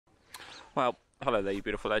Well, hello there you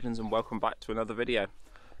beautiful legends, and welcome back to another video.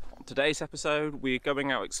 On today's episode we're going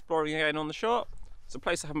out exploring again on the shore. It's a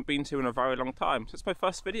place I haven't been to in a very long time, so it's my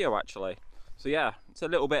first video actually. So yeah, it's a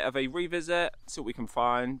little bit of a revisit, see what we can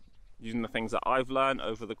find using the things that I've learned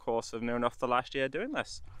over the course of near enough the last year doing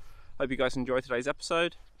this. Hope you guys enjoy today's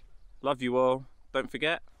episode. Love you all. Don't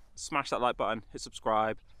forget, smash that like button, hit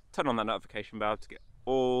subscribe, turn on that notification bell to get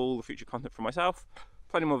all the future content from myself.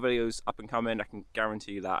 Plenty more videos up and coming, I can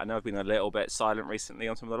guarantee you that. I know I've been a little bit silent recently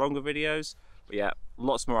on some of the longer videos, but yeah,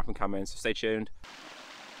 lots more up and coming, so stay tuned.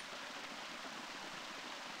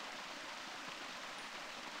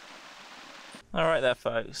 Alright there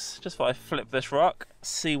folks, just thought I'd flip this rock,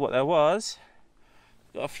 see what there was.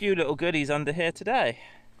 Got a few little goodies under here today.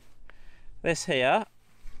 This here,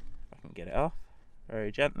 if I can get it off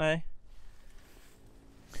very gently.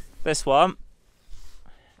 This one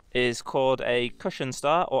is called a cushion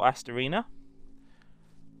star or asterina.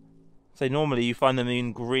 So normally you find them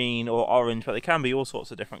in green or orange, but they can be all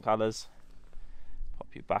sorts of different colours. Pop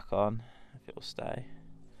you back on if it will stay.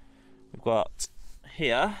 We've got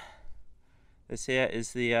here, this here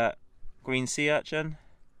is the green sea urchin,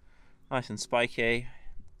 nice and spiky.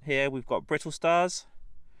 Here we've got brittle stars.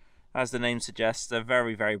 As the name suggests, they're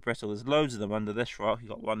very, very brittle. There's loads of them under this rock. You've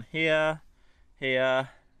got one here, here,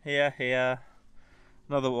 here.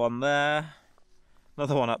 Another one there,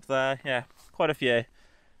 another one up there, yeah, quite a few.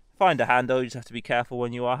 Find a handle, you just have to be careful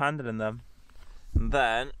when you are handling them. And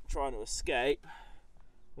then, trying to escape,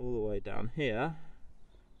 all the way down here,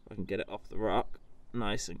 if I can get it off the rock,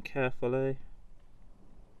 nice and carefully.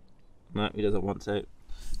 No, he doesn't want to.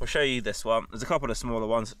 I'll show you this one. There's a couple of smaller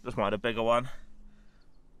ones, just wanted a bigger one.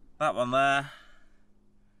 That one there,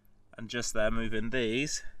 and just there, moving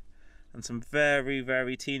these, and some very,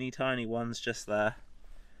 very teeny tiny ones just there.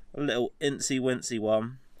 A little incy wincy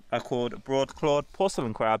one are called broad-clawed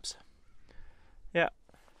porcelain crabs. Yeah.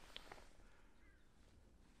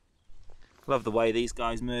 Love the way these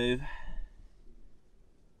guys move.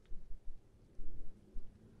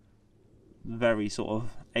 Very sort of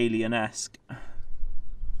alien-esque.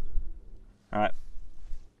 Alright.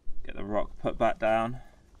 Get the rock put back down.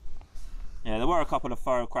 Yeah, there were a couple of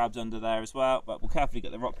furrow crabs under there as well, but we'll carefully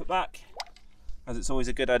get the rock put back, as it's always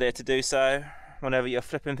a good idea to do so whenever you're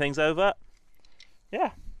flipping things over.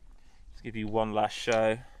 Yeah, let's give you one last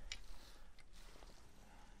show.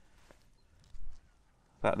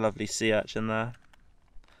 That lovely sea urchin there.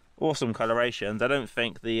 Awesome colorations. I don't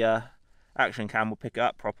think the action cam will pick it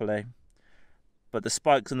up properly, but the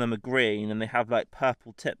spikes on them are green and they have like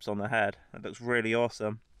purple tips on the head. That looks really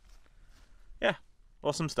awesome. Yeah,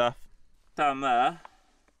 awesome stuff. Down there,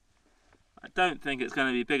 I don't think it's going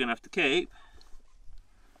to be big enough to keep.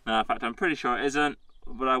 No, in fact I'm pretty sure it isn't,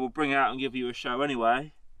 but I will bring it out and give you a show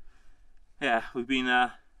anyway. Yeah, we've been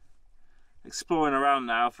exploring around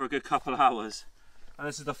now for a good couple of hours, and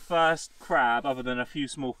this is the first crab, other than a few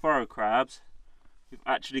small furrow crabs, we've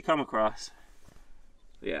actually come across.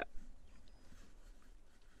 Yeah.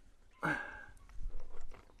 I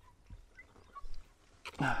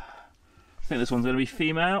think this one's going to be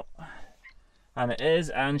female, and it is,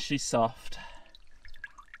 and she's soft.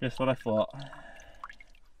 Just what I thought.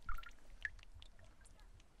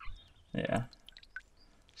 Yeah,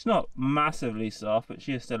 it's not massively soft, but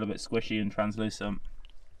she is still a bit squishy and translucent.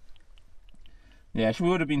 Yeah, she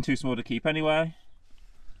would have been too small to keep anyway.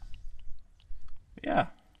 But yeah,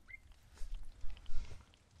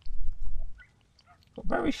 got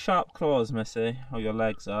very sharp claws, Missy. Oh, your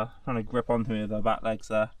legs are trying to grip onto me with her back legs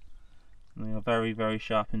there. And they are very, very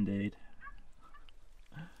sharp indeed.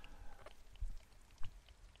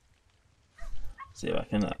 See if I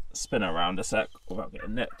can spin her around a sec without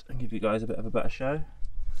getting nipped and give you guys a bit of a better show.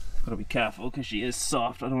 Gotta be careful because she is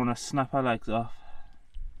soft, I don't want to snap her legs off.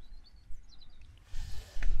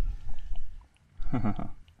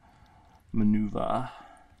 Maneuver.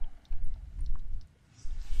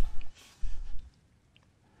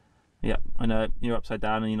 Yep, I know, you're upside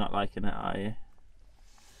down and you're not liking it, are you?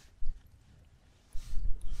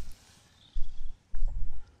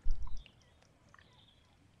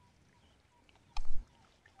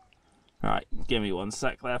 Right, give me one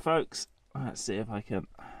sec there folks. Let's see if I can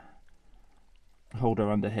hold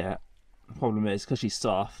her under here. The problem is, because she's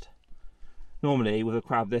soft, normally with a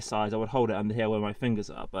crab this size I would hold it under here where my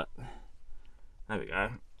fingers are, but there we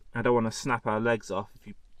go. I don't want to snap her legs off if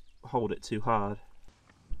you hold it too hard.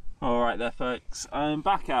 Alright there folks, I'm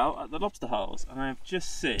back out at the lobster holes, and I've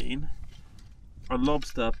just seen a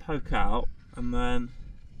lobster poke out and then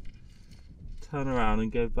turn around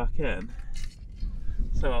and go back in.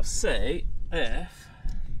 So I'll see if,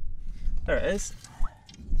 there it is,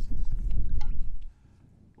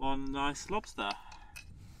 one nice lobster.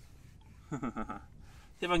 See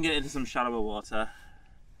if I can get into some shallower water.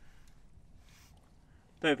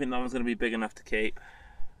 Don't think that one's going to be big enough to keep.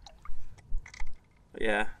 But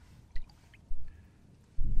yeah.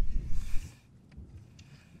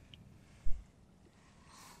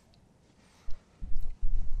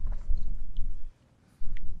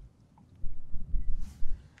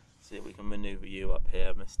 See if we can maneuver you up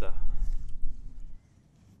here, mister.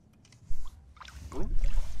 Ooh.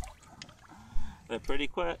 They're pretty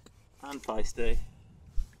quick and feisty.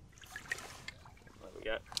 There we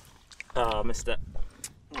go. Oh, missed it.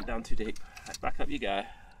 Went down too deep. Right, back up you go.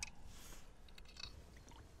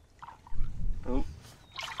 Oh.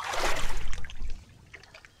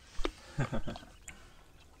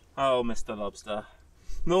 Oh, Mr. Lobster.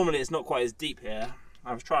 Normally it's not quite as deep here.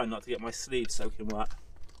 I was trying not to get my sleeves soaking wet.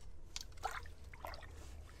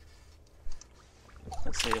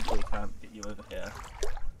 Let's see if we can get you over here.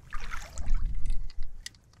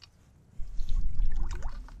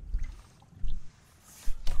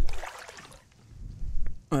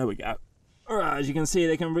 There we go. Alright, as you can see,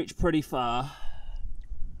 they can reach pretty far.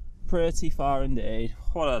 Pretty far indeed.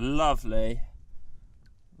 What a lovely,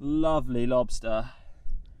 lovely lobster.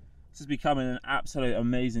 This is becoming an absolute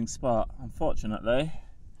amazing spot, unfortunately.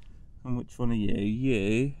 And which one are you?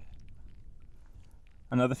 You.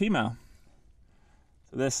 Another female.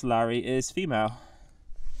 So this Larry is female.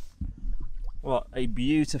 What a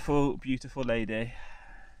beautiful, beautiful lady.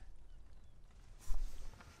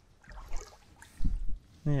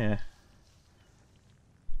 Yeah.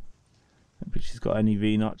 I don't think she's got any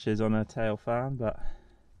V-notches on her tail fan, but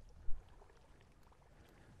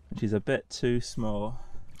she's a bit too small.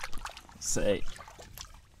 Let's see.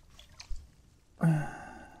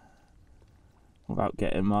 Without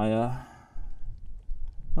getting my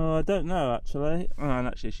oh, I don't know actually. Oh, and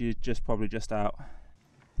actually she's probably just out.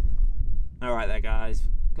 Alright there guys,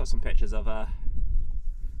 got some pictures of her.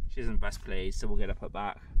 She isn't best pleased, so we'll get her put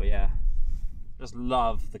back. But yeah, just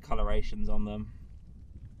love the colorations on them.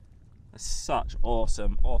 They're such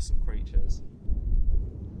awesome, awesome creatures.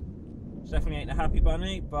 She definitely ain't a happy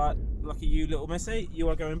bunny, but lucky you, little missy, you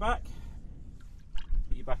are going back.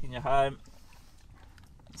 Put you back in your home.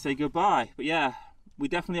 Say goodbye. But yeah, we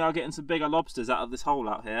definitely are getting some bigger lobsters out of this hole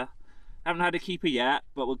out here. Haven't had a keeper yet,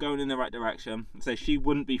 but we're going in the right direction. So she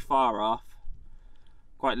wouldn't be far off.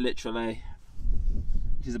 Quite literally.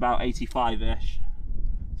 She's about 85-ish.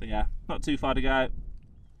 So yeah, not too far to go.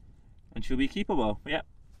 And she'll be keepable. But yeah,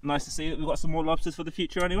 nice to see that we've got some more lobsters for the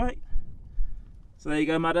future anyway. So there you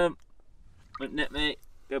go, madam. Don't nip me.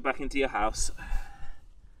 Go back into your house.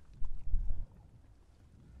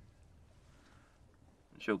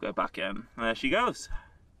 She'll go back in. There she goes.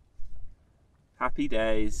 Happy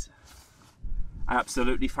days.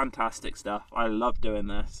 Absolutely fantastic stuff. I love doing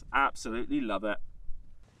this. Absolutely love it.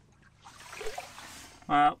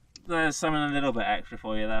 Well, there's something a little bit extra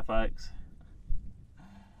for you there, folks.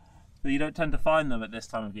 But you don't tend to find them at this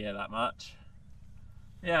time of year that much.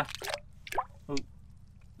 Yeah. Ooh.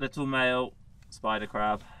 Little male spider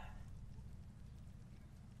crab.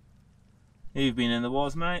 You've been in the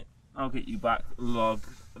wars, mate. I'll get you back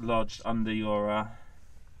lodged under your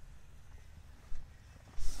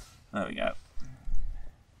there we go.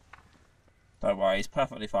 Don't worry, he's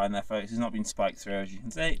perfectly fine there, folks. He's not been spiked through, as you can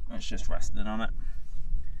see. It's just resting on it.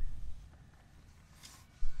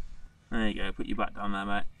 There you go, put you back down there,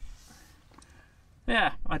 mate.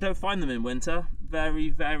 Yeah, I don't find them in winter. Very,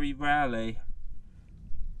 very rarely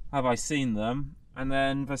have I seen them. And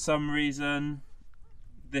then for some reason,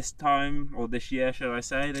 this time, or this year should I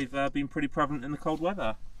say, they've been pretty prevalent in the cold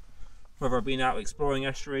weather. Whether I've been out exploring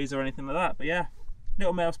estuaries or anything like that. But yeah,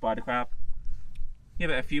 little male spider crab. Give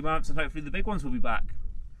it a few months and hopefully the big ones will be back.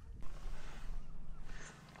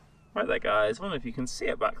 Right there guys, I wonder if you can see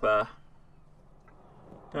it back there.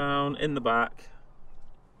 Down in the back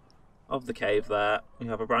of the cave there, we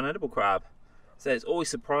have a brown edible crab. So it's always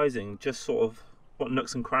surprising just sort of what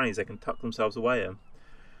nooks and crannies they can tuck themselves away in.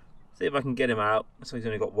 See if I can get him out. So he's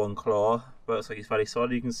only got one claw, but it looks like he's fairly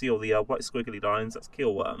solid. You can see all the white squiggly lines, that's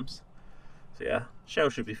keel worms. So yeah, shell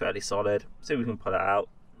should be fairly solid. See if we can pull it out,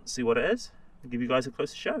 see what it is, and give you guys a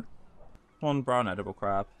closer show. One brown edible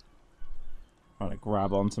crab. Trying to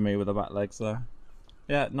grab onto me with the back legs there.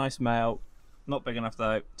 Yeah, nice male. Not big enough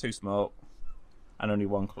though, too small. And only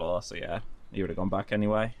one claw, so yeah, he would have gone back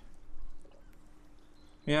anyway.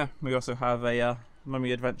 Yeah, we also have a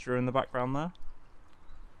mummy adventurer in the background there.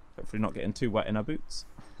 Hopefully not getting too wet in our boots.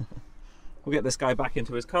 We'll get this guy back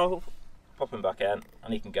into his cove, pop him back in,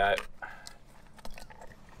 and he can go.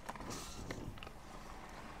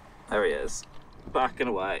 There he is. Back and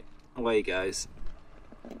away. Away he goes.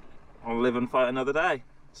 I'll live and fight another day.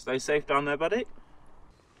 Stay safe down there, buddy.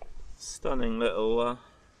 Stunning little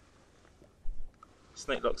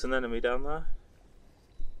snake locks anemone down there.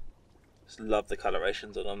 Just love the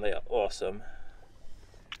colorations on them, they are awesome.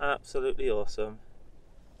 Absolutely awesome.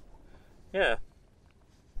 Yeah.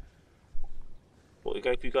 Thought we'd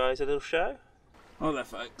give you guys a little show. Oh there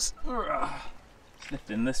folks, just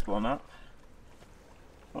lifting this one up.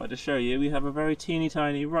 I wanted to show you, we have a very teeny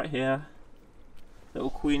tiny right here, little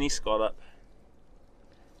queenie scallop.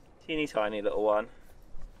 Teeny tiny little one.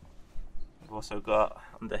 We've also got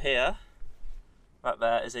under here, that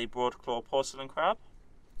there is a broadclaw porcelain crab.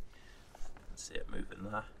 Let's see it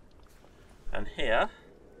moving there. And here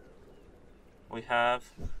we have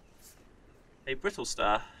a brittle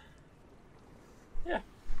star. Yeah.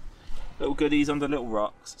 Little goodies under little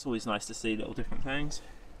rocks. It's always nice to see little different things.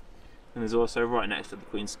 And there's also right next to the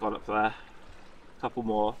queen scallop there, a couple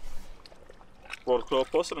more broadclaw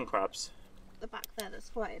porcelain crabs. The back there that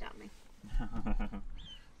squirted at me.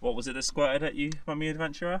 What was it that squirted at you, Mummy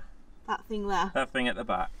Adventurer? That thing there. That thing at the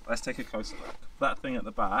back. Let's take a closer look. That thing at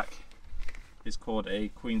the back is called a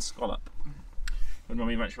queen scallop. Would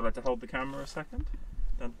Mummy Adventurer like to hold the camera a second?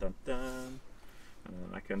 Dun dun dun. And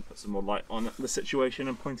then I can put some more light on the situation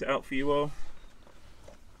and point it out for you all.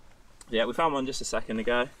 Yeah, we found one just a second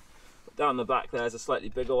ago. But down the back there's a slightly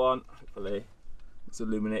bigger one. Hopefully it's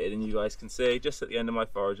illuminated and you guys can see. Just at the end of my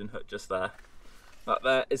foraging hook, just there. That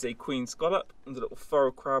there is a queen scallop and a little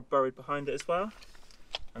furrow crab buried behind it as well.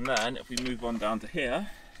 And then if we move on down to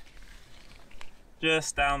here,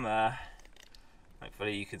 just down there,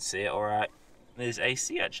 hopefully you can see it alright, there's a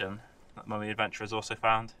sea urchin that Mummy Adventurer has also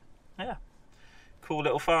found. Yeah, cool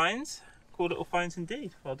little finds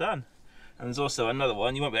indeed, well done. And there's also another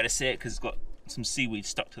one, you won't be able to see it because it's got some seaweed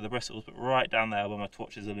stuck to the bristles, but right down there where my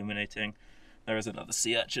torch is illuminating, there is another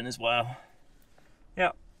sea urchin as well.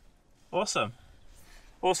 Yeah, awesome.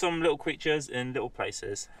 Awesome little creatures in little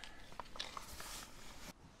places.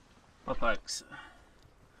 Well folks,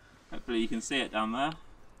 hopefully you can see it down there.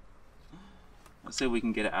 Let's see if we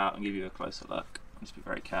can get it out and give you a closer look. Just be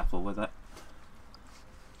very careful with it.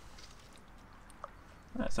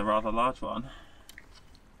 That's a rather large one.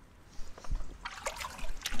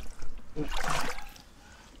 Let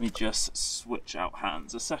me just switch out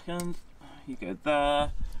hands a second. You go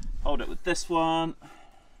there, hold it with this one.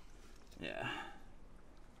 Yeah.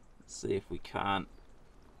 Let's see if we can.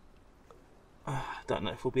 Don't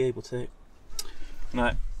know if we'll be able to.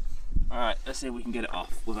 No. Alright, let's see if we can get it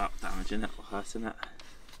off without damaging it or hurting it.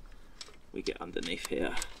 We get underneath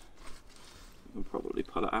here. We can probably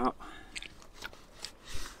pull it out.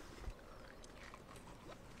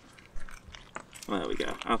 There we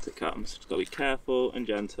go, out it comes. Just got to be careful and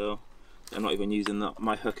gentle. I'm not even using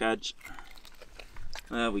my hook edge.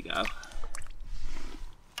 There we go.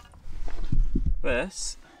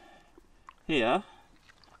 This here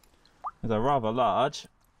is a rather large,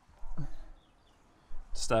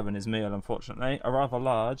 disturbing his meal unfortunately, a rather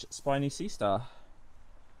large spiny sea star.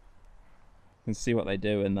 You can see what they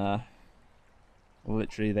do in there.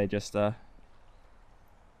 Literally they just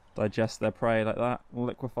digest their prey like that,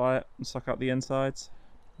 liquefy it and suck out the insides.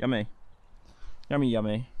 Yummy. Yummy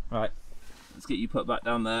yummy. Right, let's get you put back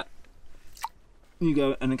down there. You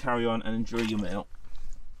go and then carry on and enjoy your meal.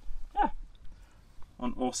 Yeah,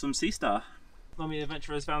 an awesome sea star. Mummy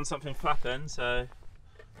Adventurer has found something flapping, so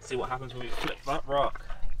let's see what happens when we flip that rock.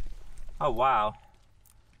 Oh wow.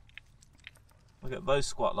 Look at those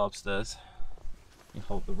squat lobsters. You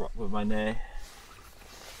hold the rock with my knee.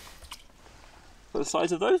 Look at the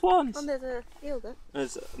size of those ones. And there's a eel there.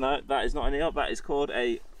 No, that is not an eel. That is called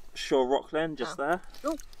a shoreline just there.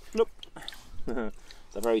 Oh. Look.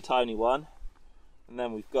 It's a very tiny one. And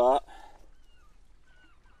then we've got,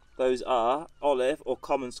 those are olive or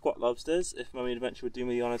common squat lobsters. If Mummy Adventure would do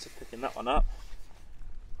me the honours of picking that one up.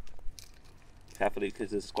 Carefully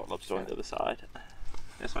because there's a squat lobster on the other side.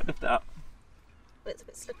 Yes, right, lift it up. But it's a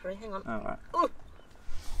bit slippery, hang on. Alright. Oh.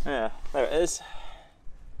 Yeah, there it is.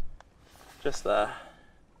 Just there.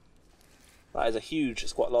 That is a huge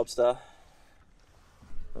squat lobster.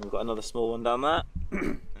 And we've got another small one down there.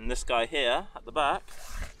 And this guy here at the back,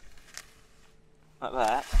 like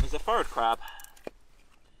that, is a forward crab.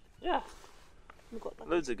 Yeah,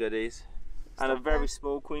 loads of goodies. And a very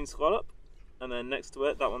small queen scallop. And then next to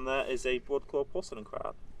it, that one there is a broadclaw porcelain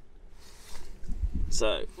crab.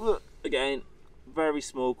 So, look, again, very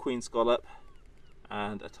small queen scallop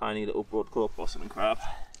and a tiny little broadclaw porcelain crab.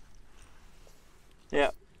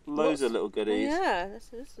 Yeah, loads of little goodies. Yeah,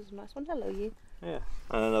 this is a nice one. Hello, you. Yeah,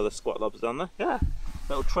 and another squat lobster down there. Yeah,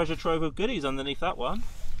 little treasure trove of goodies underneath that one.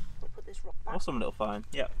 I'll put this rock back. Awesome little find.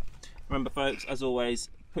 Yeah. Remember folks, as always,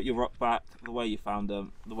 put your rock back the way you found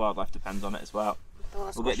them. The wildlife depends on it as well.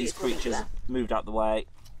 Oh, We'll get these creatures moved out the way,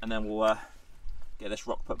 and then we'll get this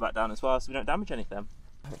rock put back down as well, so we don't damage anything.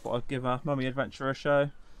 I thought I'd give Mummy Adventurer a show.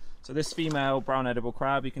 So this female brown edible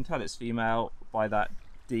crab, you can tell it's female by that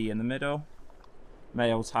D in the middle.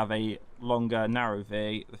 Males have a longer narrow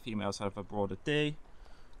V, the females have a broader D.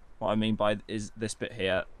 What I mean by is this bit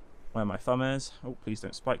here where my thumb is. Oh, please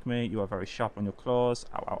don't spike me, you are very sharp on your claws.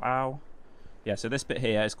 Ow, ow, ow. Yeah, so this bit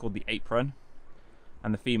here is called the apron,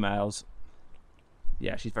 and the females,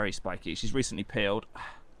 yeah, she's very spiky. She's recently peeled.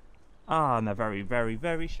 Ah, and they're very, very,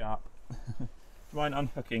 very sharp. Do you mind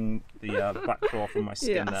unhooking the back claw from my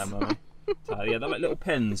skin there, Mummy? So, yeah, they're like little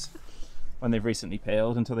pins when they've recently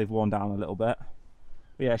peeled until they've worn down a little bit.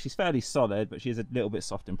 But yeah, she's fairly solid, but she's a little bit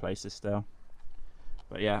soft in places still.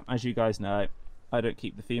 But yeah, as you guys know, I don't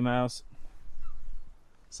keep the females.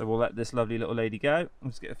 So we'll let this lovely little lady go.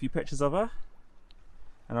 Let's get a few pictures of her,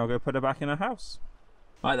 and I'll go put her back in her house.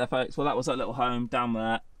 Right there, folks, well that was her little home down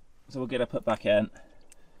there. So we'll get her put back in.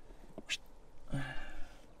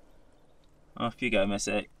 Off you go,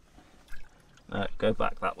 Missy. No, go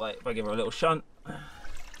back that way. If I give her a little shunt.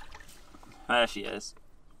 There she is.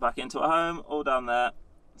 Back into her home, all down there,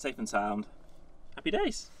 safe and sound. Happy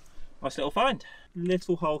days. Nice little find.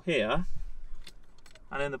 Little hole here,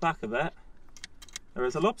 and in the back of it, there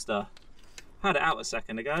is a lobster. Had it out a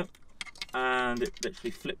second ago, and it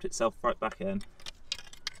literally flipped itself right back in.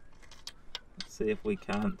 Let's see if we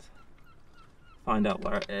can't find out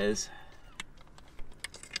where it is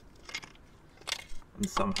and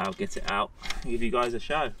somehow get it out and give you guys a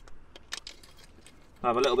show. I'll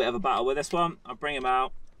have a little bit of a battle with this one. I'll bring him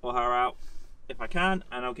out or her out if I can,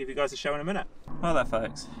 and I'll give you guys a show in a minute. Well there,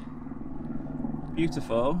 folks.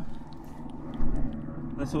 Beautiful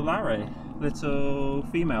little Larry. Little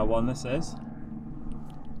female one this is.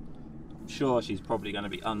 I'm sure she's probably going to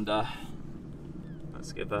be under.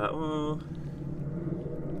 Let's give her, oh,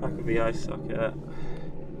 back of the eye socket.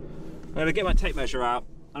 I'm going to get my tape measure out.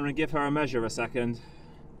 I'm going to give her a measure a second.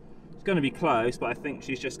 It's going to be close, but I think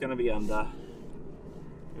she's just going to be under.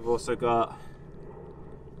 We've also got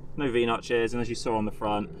no V-notches, and as you saw on the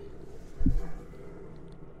front,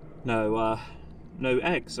 no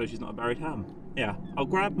eggs, so she's not a buried ham. Yeah, I'll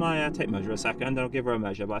grab my tape measure a second and I'll give her a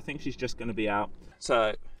measure, but I think she's just going to be out.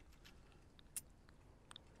 So,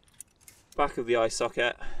 back of the eye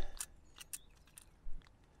socket,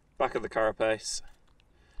 back of the carapace.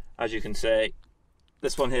 As you can see,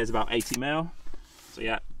 this one here is about 80mm. So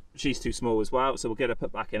yeah, she's too small as well, so we'll get her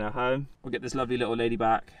put back in her home. We'll get this lovely little lady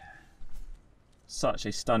back. Such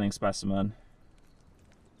a stunning specimen.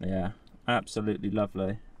 Yeah, absolutely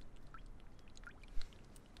lovely.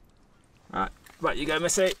 Right, you go,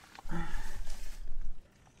 Missy.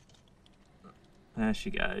 There she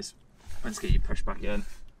goes. Let's get you pushed back in.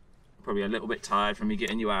 Probably a little bit tired from me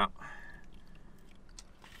getting you out.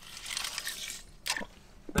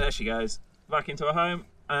 There she goes. Back into her home,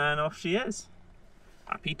 and off she is.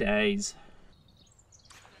 Happy days.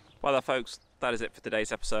 Well there, folks, that is it for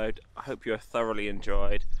today's episode. I hope you have thoroughly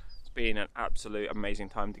enjoyed. It's been an absolute amazing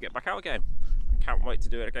time to get back out again. I can't wait to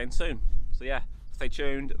do it again soon. So yeah, stay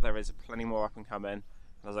tuned, there is plenty more up and coming.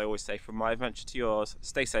 And as I always say, from my adventure to yours,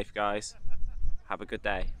 stay safe guys, have a good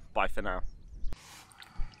day, bye for now.